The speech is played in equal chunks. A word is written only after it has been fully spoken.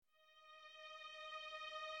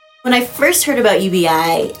When I first heard about UBI,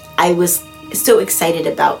 I was so excited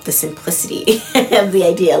about the simplicity of the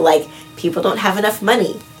idea. Like, people don't have enough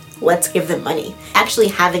money. Let's give them money. Actually,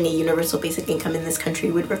 having a universal basic income in this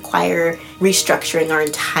country would require restructuring our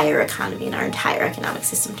entire economy and our entire economic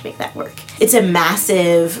system to make that work. It's a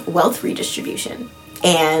massive wealth redistribution.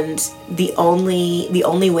 And the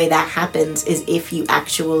only way that happens is if you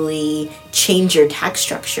actually change your tax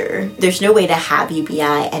structure. There's no way to have UBI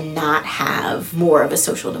and not have more of a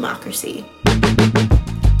social democracy.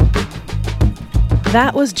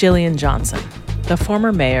 That was Jillian Johnson, the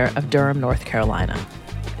former mayor of Durham, North Carolina.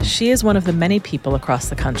 She is one of the many people across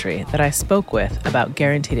the country that I spoke with about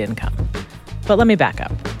guaranteed income. But let me back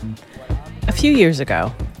up. A few years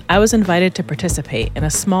ago, I was invited to participate in a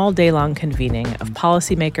small day-long convening of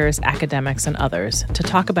policymakers, academics, and others to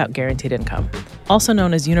talk about guaranteed income, also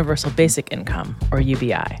known as Universal Basic Income, or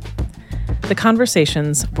UBI. The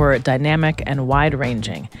conversations were dynamic and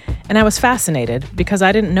wide-ranging, and I was fascinated because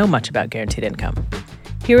I didn't know much about guaranteed income.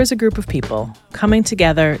 Here is a group of people coming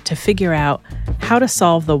together to figure out how to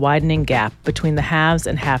solve the widening gap between the haves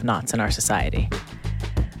and have-nots in our society.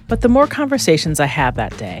 But the more conversations I had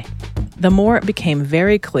that day, the more it became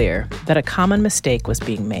very clear that a common mistake was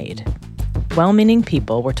being made. Well-meaning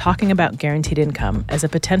people were talking about guaranteed income as a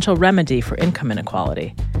potential remedy for income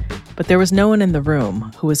inequality, but there was no one in the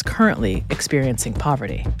room who was currently experiencing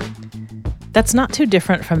poverty. That's not too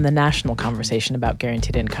different from the national conversation about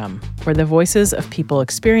guaranteed income, where the voices of people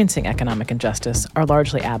experiencing economic injustice are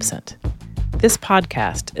largely absent. This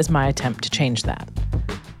podcast is my attempt to change that.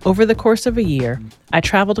 Over the course of a year, I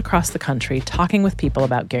traveled across the country talking with people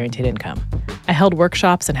about guaranteed income. I held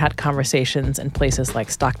workshops and had conversations in places like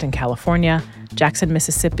Stockton, California, Jackson,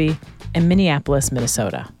 Mississippi, and Minneapolis,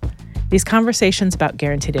 Minnesota. These conversations about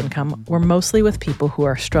guaranteed income were mostly with people who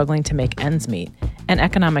are struggling to make ends meet and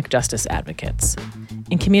economic justice advocates.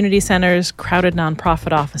 In community centers, crowded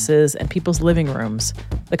nonprofit offices, and people's living rooms,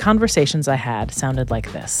 the conversations I had sounded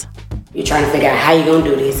like this. You're trying to figure out how you're going to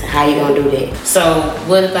do this, how you're going to do that. So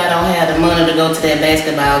what if I don't have the money to go to that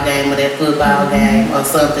basketball game or that football game or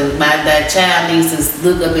something? That child needs to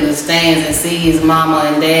look up in the stands and see his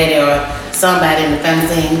mama and daddy or somebody in the family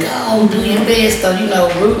saying, go, do your best,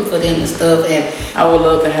 or, rooting for them and stuff. And I would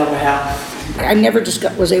love to help her out. I never just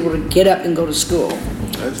was able to get up and go to school.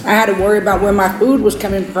 I had to worry about where my food was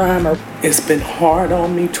coming from. It's been hard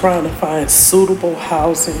on me trying to find suitable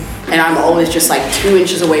housing. And I'm always just 2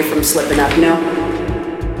 inches away from slipping up,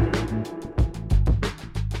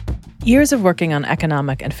 Years of working on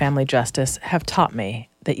economic and family justice have taught me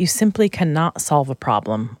that you simply cannot solve a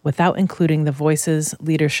problem without including the voices,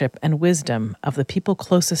 leadership, and wisdom of the people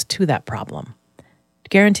closest to that problem.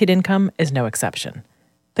 Guaranteed income is no exception.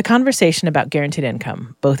 The conversation about guaranteed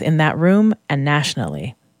income, both in that room and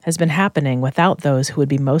nationally, has been happening without those who would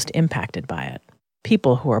be most impacted by it,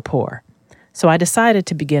 people who are poor. So I decided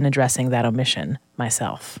to begin addressing that omission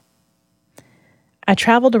myself. I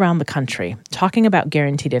traveled around the country talking about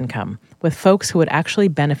guaranteed income with folks who would actually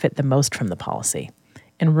benefit the most from the policy.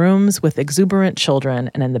 In rooms with exuberant children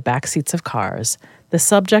and in the back seats of cars, the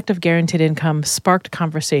subject of guaranteed income sparked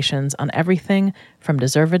conversations on everything from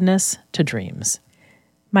deservedness to dreams.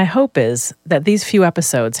 My hope is that these few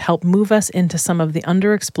episodes help move us into some of the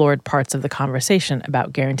underexplored parts of the conversation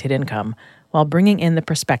about guaranteed income while bringing in the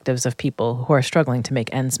perspectives of people who are struggling to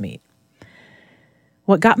make ends meet.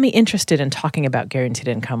 What got me interested in talking about guaranteed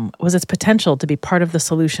income was its potential to be part of the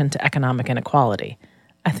solution to economic inequality.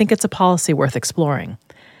 I think it's a policy worth exploring.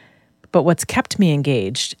 But what's kept me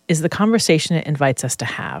engaged is the conversation it invites us to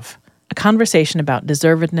have, a conversation about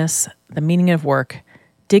deservedness, the meaning of work,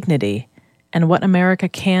 dignity, and what America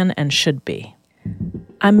can and should be.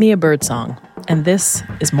 I'm Mia Birdsong, and this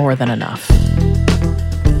is More Than Enough.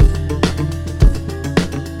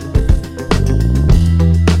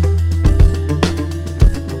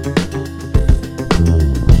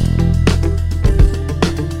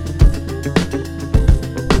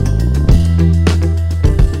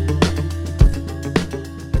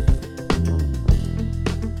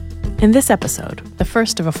 In this episode, the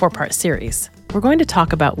first of a 4-part series, we're going to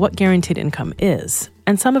talk about what guaranteed income is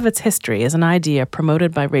and some of its history as an idea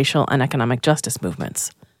promoted by racial and economic justice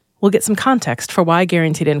movements. We'll get some context for why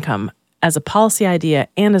guaranteed income, as a policy idea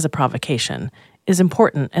and as a provocation, is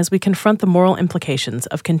important as we confront the moral implications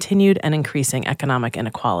of continued and increasing economic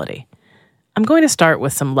inequality. I'm going to start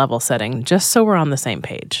with some level setting just so we're on the same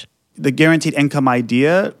page. The guaranteed income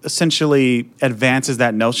idea essentially advances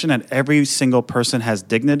that notion that every single person has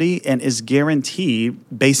dignity and is guaranteed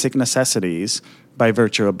basic necessities by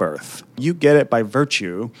virtue of birth. You get it by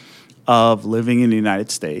virtue of living in the United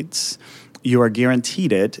States You are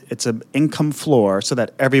guaranteed it. It's an income floor so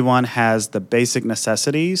that everyone has the basic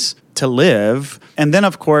necessities to live. And then,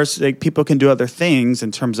 of course, people can do other things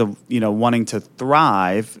in terms of, wanting to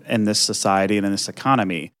thrive in this society and in this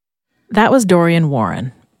economy. That was Dorian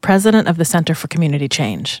Warren, president of the Center for Community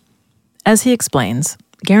Change. As he explains,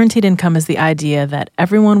 guaranteed income is the idea that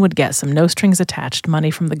everyone would get some no-strings-attached money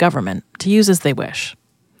from the government to use as they wish.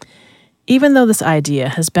 Even though this idea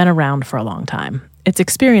has been around for a long time, it's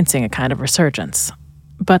experiencing a kind of resurgence.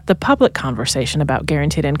 But the public conversation about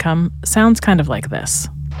guaranteed income sounds kind of like this.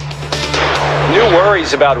 New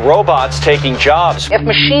worries about robots taking jobs. If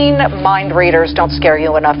machine mind readers don't scare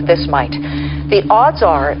you enough, this might. The odds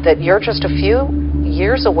are that you're just a few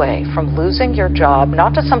years away from losing your job,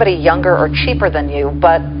 not to somebody younger or cheaper than you,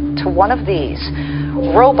 but to one of these.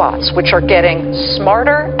 Robots, which are getting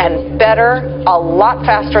smarter and better a lot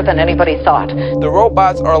faster than anybody thought. The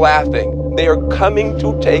robots are laughing. They are coming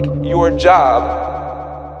to take your job.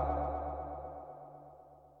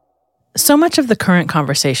 So much of the current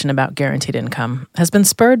conversation about guaranteed income has been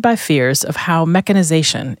spurred by fears of how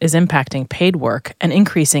mechanization is impacting paid work and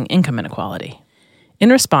increasing income inequality. In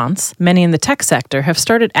response, many in the tech sector have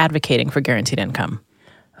started advocating for guaranteed income.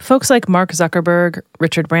 Folks like Mark Zuckerberg,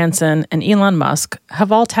 Richard Branson, and Elon Musk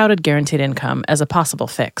have all touted guaranteed income as a possible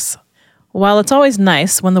fix. While it's always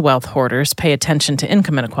nice when the wealth hoarders pay attention to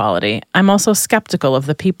income inequality, I'm also skeptical of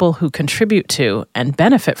the people who contribute to and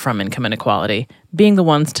benefit from income inequality being the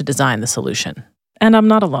ones to design the solution. And I'm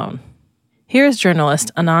not alone. Here's journalist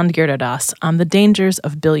Anand Giridharadas on the dangers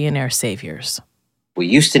of billionaire saviors. We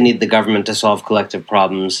used to need the government to solve collective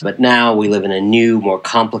problems, but now we live in a new, more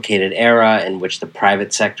complicated era in which the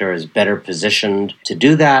private sector is better positioned to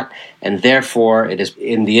do that, and therefore it is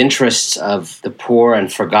in the interests of the poor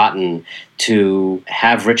and forgotten to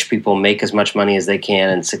have rich people make as much money as they can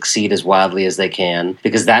and succeed as wildly as they can,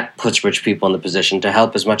 because that puts rich people in the position to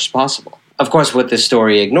help as much as possible. Of course, what this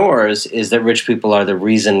story ignores is that rich people are the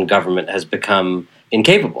reason government has become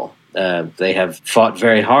incapable. They have fought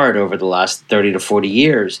very hard over the last 30 to 40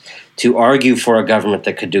 years to argue for a government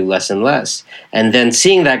that could do less and less. And then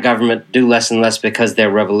seeing that government do less and less because their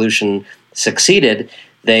revolution succeeded,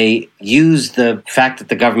 they use the fact that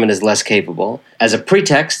the government is less capable as a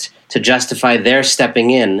pretext to justify their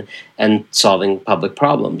stepping in and solving public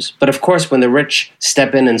problems. But of course, when the rich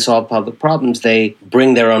step in and solve public problems, they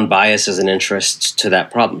bring their own biases and interests to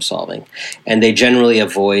that problem solving. And they generally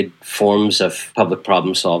avoid forms of public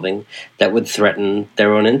problem solving that would threaten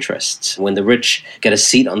their own interests. When the rich get a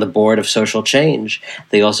seat on the board of social change,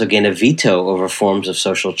 they also gain a veto over forms of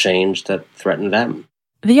social change that threaten them.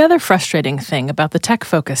 The other frustrating thing about the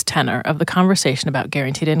tech-focused tenor of the conversation about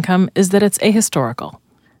guaranteed income is that it's ahistorical.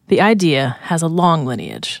 The idea has a long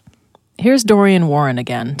lineage. Here's Dorian Warren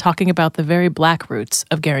again, talking about the very black roots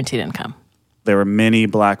of guaranteed income. There were many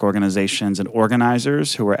black organizations and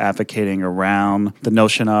organizers who were advocating around the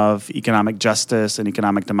notion of economic justice and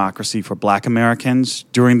economic democracy for black Americans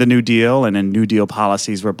during the New Deal and in New Deal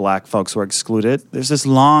policies where black folks were excluded. There's this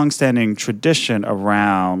long-standing tradition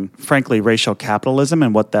around, frankly, racial capitalism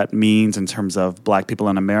and what that means in terms of black people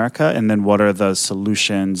in America, and then what are the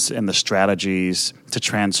solutions and the strategies to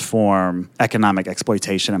transform economic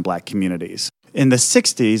exploitation in black communities. In the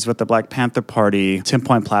 60s, with the Black Panther Party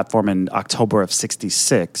 10-point platform in October of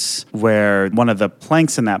 66, where one of the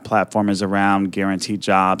planks in that platform is around guaranteed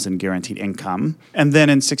jobs and guaranteed income. And then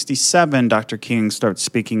in 67, Dr. King starts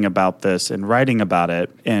speaking about this and writing about it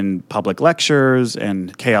in public lectures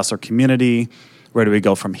and Chaos or Community. Where do we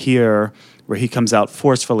go from here? Where he comes out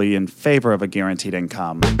forcefully in favor of a guaranteed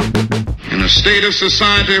income. In a state of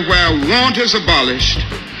society where want is abolished,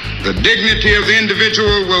 the dignity of the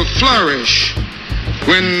individual will flourish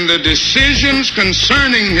when the decisions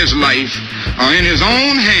concerning his life are in his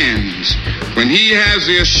own hands, when he has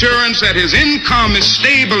the assurance that his income is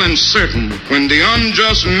stable and certain, when the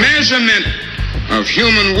unjust measurement of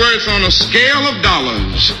human worth on a scale of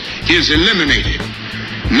dollars is eliminated.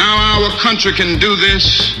 Now our country can do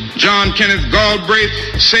this. John Kenneth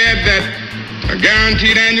Galbraith said that a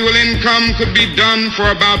guaranteed annual income could be done for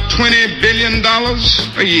about $20 billion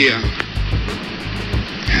a year.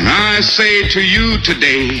 And I say to you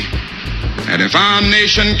today that if our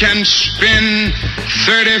nation can spend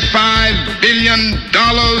 $35 billion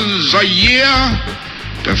a year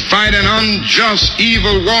to fight an unjust,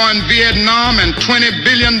 evil war in Vietnam and $20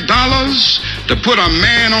 billion to put a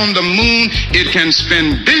man on the moon, it can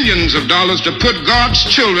spend billions of dollars to put God's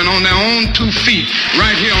children on their own 2 feet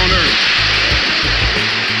right here on earth.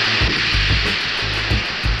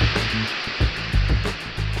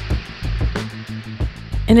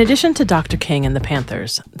 In addition to Dr. King and the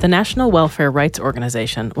Panthers, the National Welfare Rights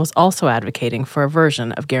Organization was also advocating for a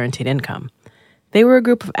version of guaranteed income. They were a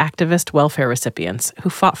group of activist welfare recipients who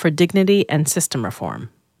fought for dignity and system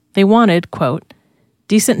reform. They wanted, quote,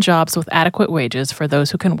 decent jobs with adequate wages for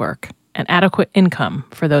those who can work and adequate income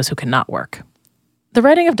for those who cannot work. The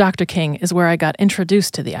writing of Dr. King is where I got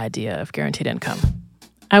introduced to the idea of guaranteed income.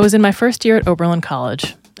 I was in my first year at Oberlin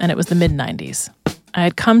College, and it was the mid-90s. I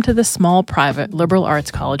had come to this small, private, liberal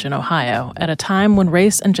arts college in Ohio at a time when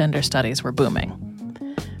race and gender studies were booming.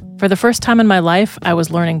 For the first time in my life, I was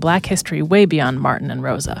learning Black history way beyond Martin and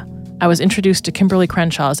Rosa. I was introduced to Kimberly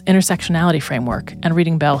Crenshaw's intersectionality framework and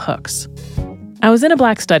reading bell hooks. I was in a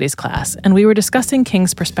Black studies class, and we were discussing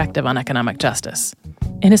King's perspective on economic justice.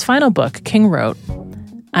 In his final book, King wrote,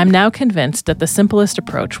 "I'm now convinced that the simplest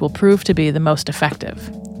approach will prove to be the most effective.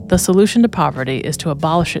 The solution to poverty is to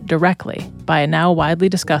abolish it directly by a now widely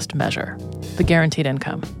discussed measure, the guaranteed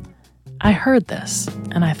income." I heard this,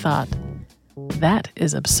 and I thought, that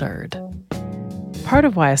is absurd. Part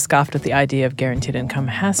of why I scoffed at the idea of guaranteed income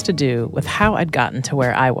has to do with how I'd gotten to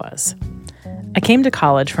where I was. I came to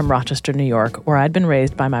college from Rochester, New York, where I'd been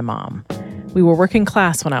raised by my mom. We were working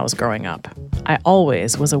class when I was growing up. I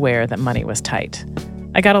always was aware that money was tight.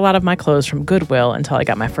 I got a lot of my clothes from Goodwill until I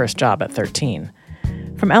got my first job at 13.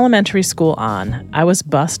 From elementary school on, I was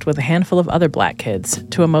bused with a handful of other Black kids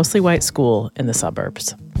to a mostly white school in the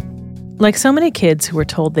suburbs. Like so many kids who were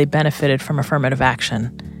told they benefited from affirmative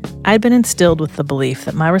action, I'd been instilled with the belief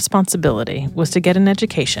that my responsibility was to get an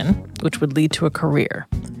education, which would lead to a career,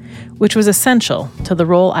 which was essential to the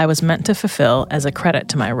role I was meant to fulfill as a credit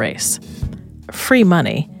to my race. Free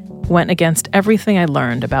money went against everything I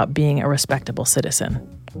learned about being a respectable citizen.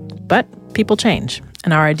 But people change,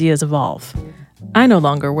 and our ideas evolve. I no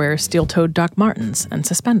longer wear steel-toed Doc Martens and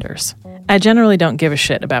suspenders. I generally don't give a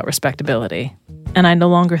shit about respectability, and I no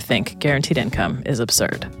longer think guaranteed income is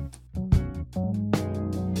absurd.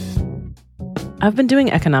 I've been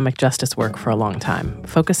doing economic justice work for a long time,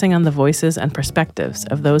 focusing on the voices and perspectives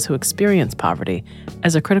of those who experience poverty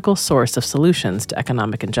as a critical source of solutions to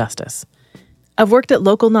economic injustice. I've worked at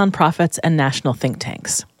local nonprofits and national think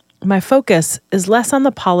tanks. My focus is less on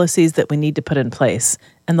the policies that we need to put in place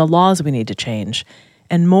and the laws we need to change,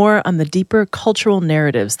 and more on the deeper cultural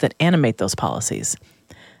narratives that animate those policies.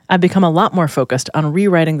 I've become a lot more focused on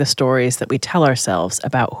rewriting the stories that we tell ourselves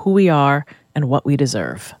about who we are and what we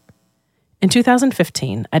deserve. In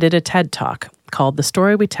 2015, I did a TED Talk called "The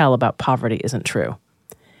Story We Tell About Poverty Isn't True."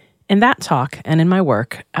 In that talk and in my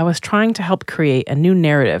work, I was trying to help create a new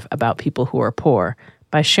narrative about people who are poor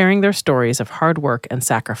by sharing their stories of hard work and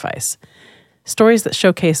sacrifice, stories that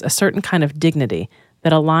showcase a certain kind of dignity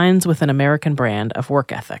that aligns with an American brand of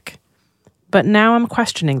work ethic. But now I'm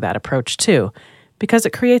questioning that approach too, because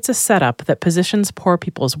it creates a setup that positions poor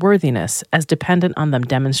people's worthiness as dependent on them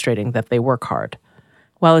demonstrating that they work hard.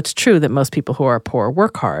 While it's true that most people who are poor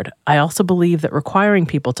work hard, I also believe that requiring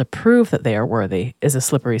people to prove that they are worthy is a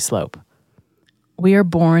slippery slope. We are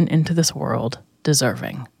born into this world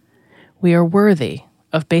deserving. We are worthy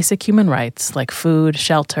of basic human rights like food,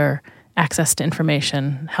 shelter, access to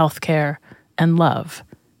information, healthcare, and love,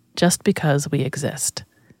 just because we exist.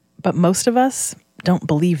 But most of us don't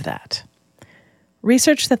believe that.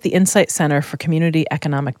 Research that the Insight Center for Community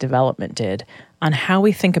Economic Development did on how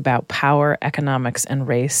we think about power, economics, and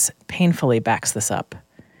race painfully backs this up.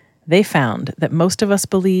 They found that most of us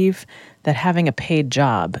believe that having a paid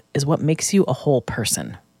job is what makes you a whole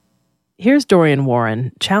person. Here's Dorian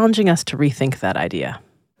Warren challenging us to rethink that idea.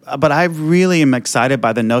 But I really am excited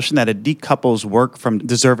by the notion that it decouples work from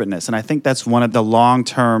deservedness. And I think that's one of the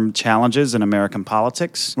long-term challenges in American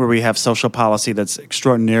politics, where we have social policy that's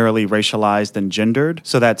extraordinarily racialized and gendered,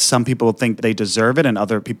 so that some people think they deserve it and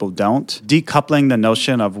other people don't. Decoupling the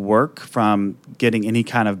notion of work from getting any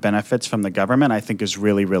kind of benefits from the government, I think, is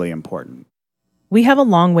really, really important. We have a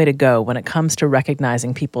long way to go when it comes to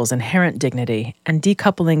recognizing people's inherent dignity and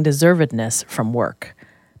decoupling deservedness from work.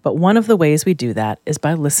 But one of the ways we do that is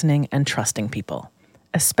by listening and trusting people,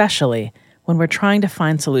 especially when we're trying to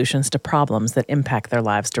find solutions to problems that impact their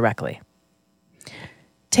lives directly.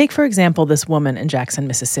 Take, for example, this woman in Jackson,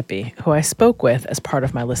 Mississippi, who I spoke with as part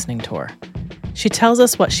of my listening tour. She tells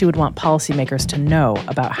us what she would want policymakers to know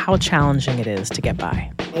about how challenging it is to get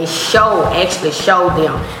by. Actually show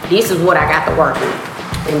them, this is what I got to work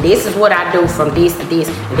with. and this is what I do from this to this,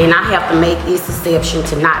 and then I have to make this exception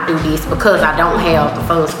to not do this because I don't have the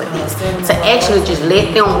funds for this. To actually just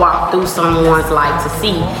let them walk through someone's life to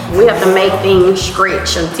see. We have to make things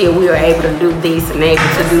stretch until we are able to do this and able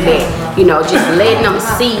to do that. You know, just letting them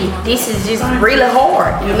see this is just really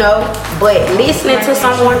hard, you know. But listening to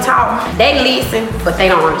someone talk, they listen, but they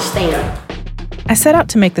don't understand. I set out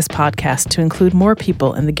to make this podcast to include more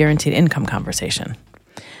people in the guaranteed income conversation.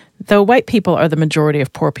 Though white people are the majority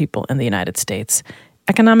of poor people in the United States,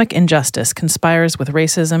 economic injustice conspires with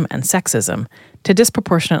racism and sexism to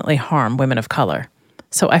disproportionately harm women of color.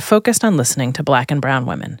 So I focused on listening to Black and brown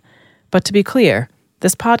women. But to be clear,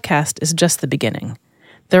 this podcast is just the beginning.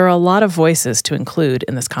 There are a lot of voices to include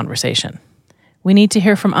in this conversation. We need to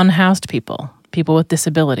hear from unhoused people, people with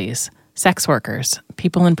disabilities, sex workers,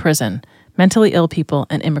 people in prison, mentally ill people,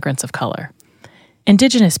 and immigrants of color.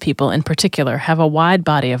 Indigenous people in particular have a wide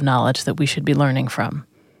body of knowledge that we should be learning from.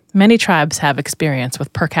 Many tribes have experience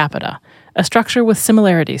with per capita, a structure with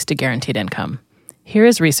similarities to guaranteed income. Here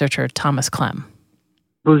is researcher Thomas Clem.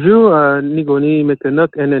 Bonjour, Nigoni Mekanuk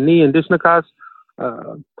and Ni Indishnakas,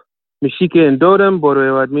 Mishike and Dodem,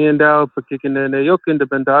 Boreo Admiendao, Pakikin and Ayok in the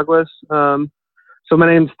Bendaguas. So my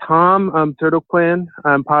name's Tom. I'm Turtle Clan.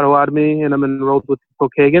 I'm Potawatomi, and I'm enrolled with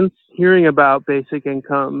Pokagons. Hearing about basic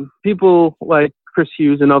income, people like Chris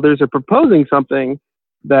Hughes and others are proposing something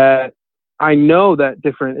that I know that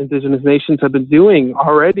different indigenous nations have been doing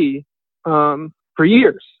already for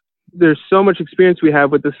years. There's so much experience we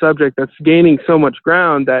have with the subject that's gaining so much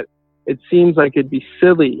ground that it seems like it'd be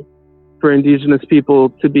silly for indigenous people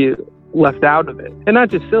to be left out of it. And not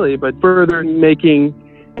just silly, but further making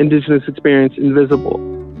indigenous experience invisible.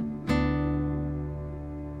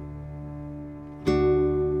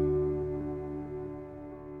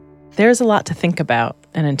 There's a lot to think about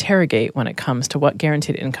and interrogate when it comes to what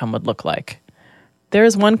guaranteed income would look like. There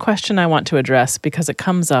is one question I want to address because it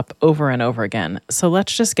comes up over and over again, so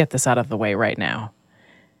let's just get this out of the way right now.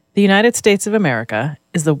 The United States of America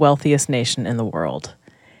is the wealthiest nation in the world.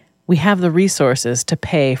 We have the resources to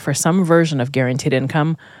pay for some version of guaranteed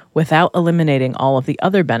income without eliminating all of the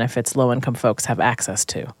other benefits low-income folks have access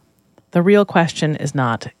to. The real question is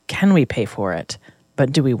not, can we pay for it,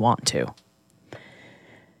 but do we want to?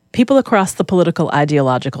 People across the political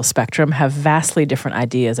ideological spectrum have vastly different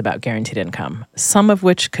ideas about guaranteed income, some of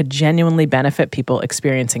which could genuinely benefit people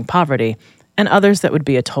experiencing poverty, and others that would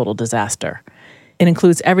be a total disaster. It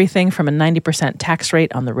includes everything from a 90% tax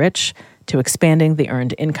rate on the rich, to expanding the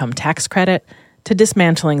earned income tax credit, to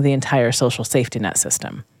dismantling the entire social safety net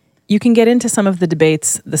system. You can get into some of the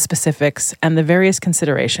debates, the specifics, and the various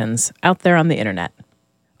considerations out there on the internet.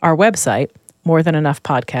 Our website,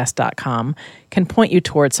 morethanenoughpodcast.com, can point you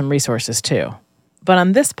towards some resources too. But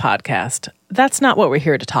on this podcast, that's not what we're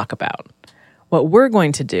here to talk about. What we're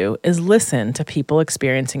going to do is listen to people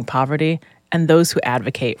experiencing poverty and those who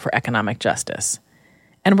advocate for economic justice.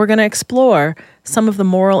 And we're going to explore some of the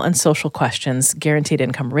moral and social questions guaranteed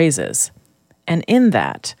income raises. And in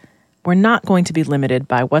that, we're not going to be limited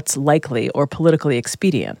by what's likely or politically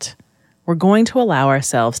expedient. We're going to allow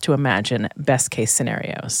ourselves to imagine best-case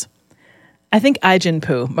scenarios. I think Ai-jen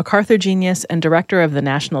Poo, MacArthur genius and director of the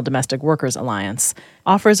National Domestic Workers Alliance,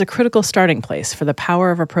 offers a critical starting place for the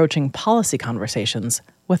power of approaching policy conversations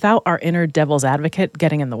without our inner devil's advocate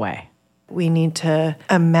getting in the way. We need to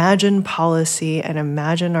imagine policy and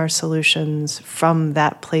imagine our solutions from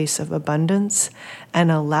that place of abundance and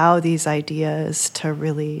allow these ideas to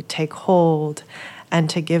really take hold and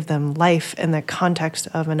to give them life in the context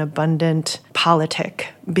of an abundant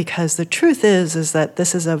politic. Because the truth is that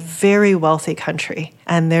this is a very wealthy country,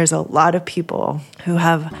 and there's a lot of people who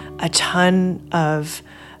have a ton of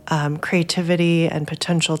creativity and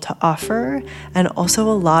potential to offer, and also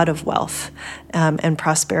a lot of wealth and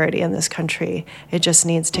prosperity in this country. It just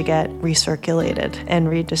needs to get recirculated and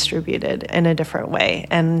redistributed in a different way.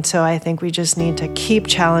 And so I think we just need to keep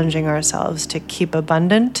challenging ourselves to keep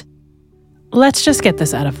abundant. Let's just get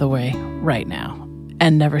this out of the way right now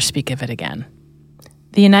and never speak of it again.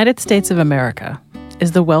 The United States of America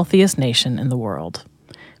is the wealthiest nation in the world.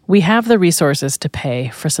 We have the resources to pay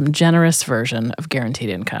for some generous version of guaranteed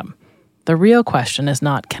income. The real question is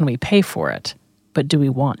not, can we pay for it, but do we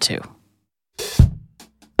want to?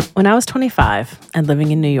 When I was 25 and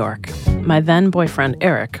living in New York, my then boyfriend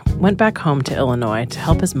Eric went back home to Illinois to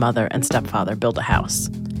help his mother and stepfather build a house.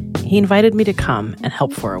 He invited me to come and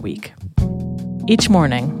help for a week. Each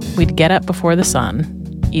morning, we'd get up before the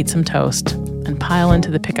sun, eat some toast, and pile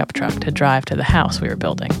into the pickup truck to drive to the house we were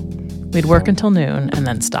building. We'd work until noon and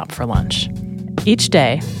then stop for lunch. Each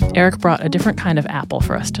day, Eric brought a different kind of apple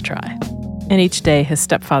for us to try. And each day, his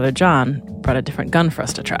stepfather, John, brought a different gun for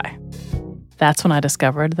us to try. That's when I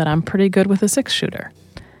discovered that I'm pretty good with a 6-shooter.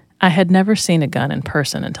 I had never seen a gun in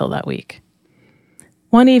person until that week.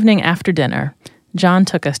 One evening after dinner, John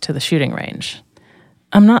took us to the shooting range.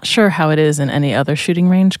 I'm not sure how it is in any other shooting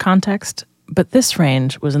range context, but this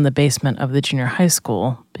range was in the basement of the junior high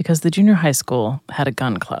school because the junior high school had a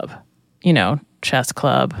gun club. You know, chess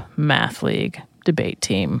club, math league, debate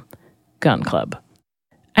team, gun club.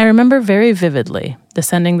 I remember very vividly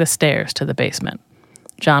descending the stairs to the basement.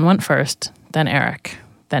 John went first, then Eric,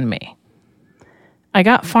 then me. I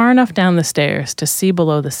got far enough down the stairs to see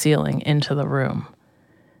below the ceiling into the room.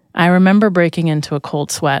 I remember breaking into a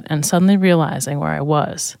cold sweat and suddenly realizing where I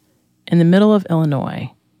was, in the middle of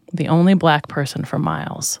Illinois, the only black person for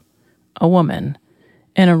miles, a woman,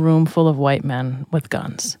 in a room full of white men with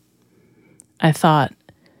guns. I thought,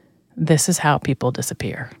 this is how people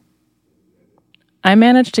disappear. I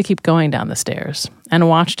managed to keep going down the stairs and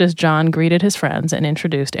watched as John greeted his friends and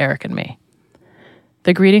introduced Eric and me.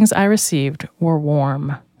 The greetings I received were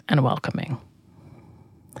warm and welcoming.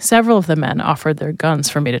 Several of the men offered their guns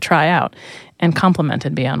for me to try out and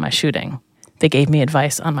complimented me on my shooting. They gave me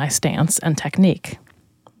advice on my stance and technique.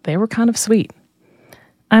 They were kind of sweet.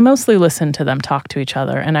 I mostly listened to them talk to each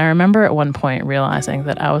other, and I remember at one point realizing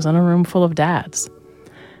that I was in a room full of dads.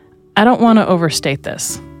 I don't want to overstate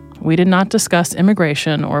this. We did not discuss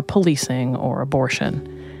immigration or policing or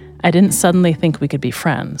abortion. I didn't suddenly think we could be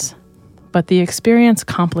friends. But the experience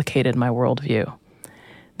complicated my worldview.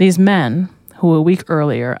 These men, who a week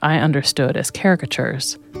earlier I understood as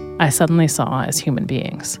caricatures, I suddenly saw as human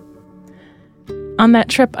beings. On that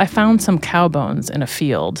trip, I found some cow bones in a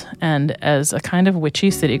field, and as a kind of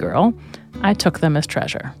witchy city girl, I took them as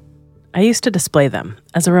treasure. I used to display them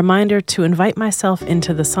as a reminder to invite myself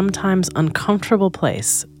into the sometimes uncomfortable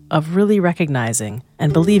place of really recognizing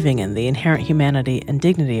and believing in the inherent humanity and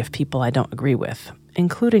dignity of people I don't agree with,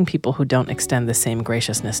 including people who don't extend the same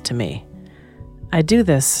graciousness to me. I do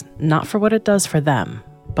this not for what it does for them,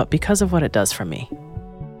 but because of what it does for me.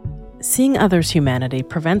 Seeing others' humanity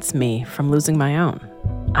prevents me from losing my own.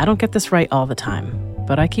 I don't get this right all the time,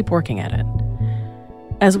 but I keep working at it.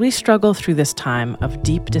 As we struggle through this time of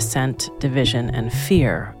deep dissent, division, and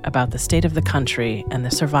fear about the state of the country and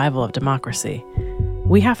the survival of democracy,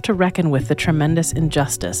 we have to reckon with the tremendous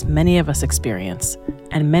injustice many of us experience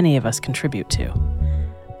and many of us contribute to.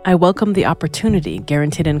 I welcome the opportunity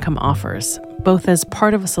guaranteed income offers, both as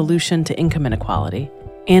part of a solution to income inequality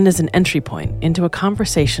and as an entry point into a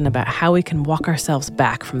conversation about how we can walk ourselves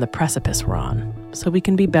back from the precipice we're on, so we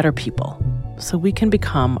can be better people, so we can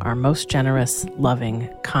become our most generous, loving,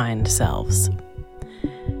 kind selves.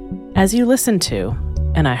 As you listen to,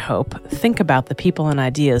 and I hope, think about the people and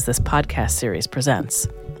ideas this podcast series presents,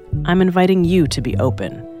 I'm inviting you to be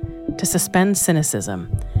open, to suspend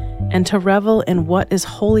cynicism, and to revel in what is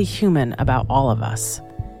wholly human about all of us,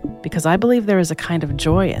 because I believe there is a kind of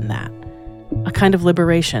joy in that, a kind of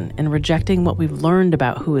liberation in rejecting what we've learned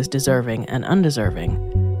about who is deserving and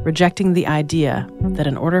undeserving, rejecting the idea that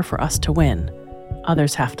in order for us to win,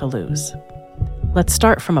 others have to lose. Let's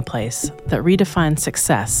start from a place that redefines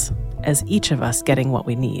success as each of us getting what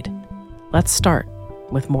we need. Let's start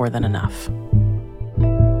with more than enough.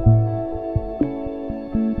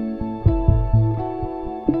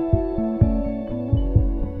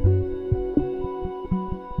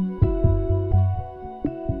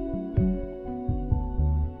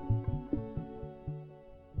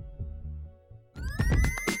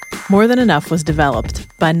 More Than Enough was developed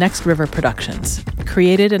by Next River Productions,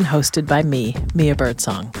 created and hosted by me, Mia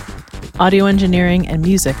Birdsong. Audio engineering and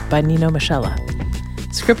music by Nino Michela.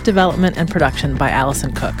 Script development and production by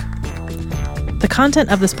Allison Cook. The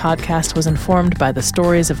content of this podcast was informed by the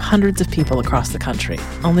stories of hundreds of people across the country,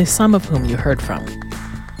 only some of whom you heard from.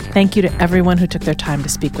 Thank you to everyone who took their time to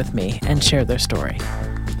speak with me and share their story.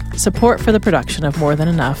 Support for the production of More Than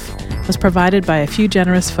Enough was provided by a few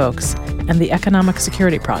generous folks and the Economic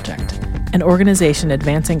Security Project, an organization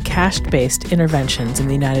advancing caste-based interventions in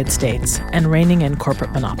the United States and reining in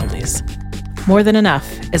corporate monopolies. More Than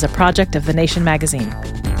Enough is a project of The Nation magazine.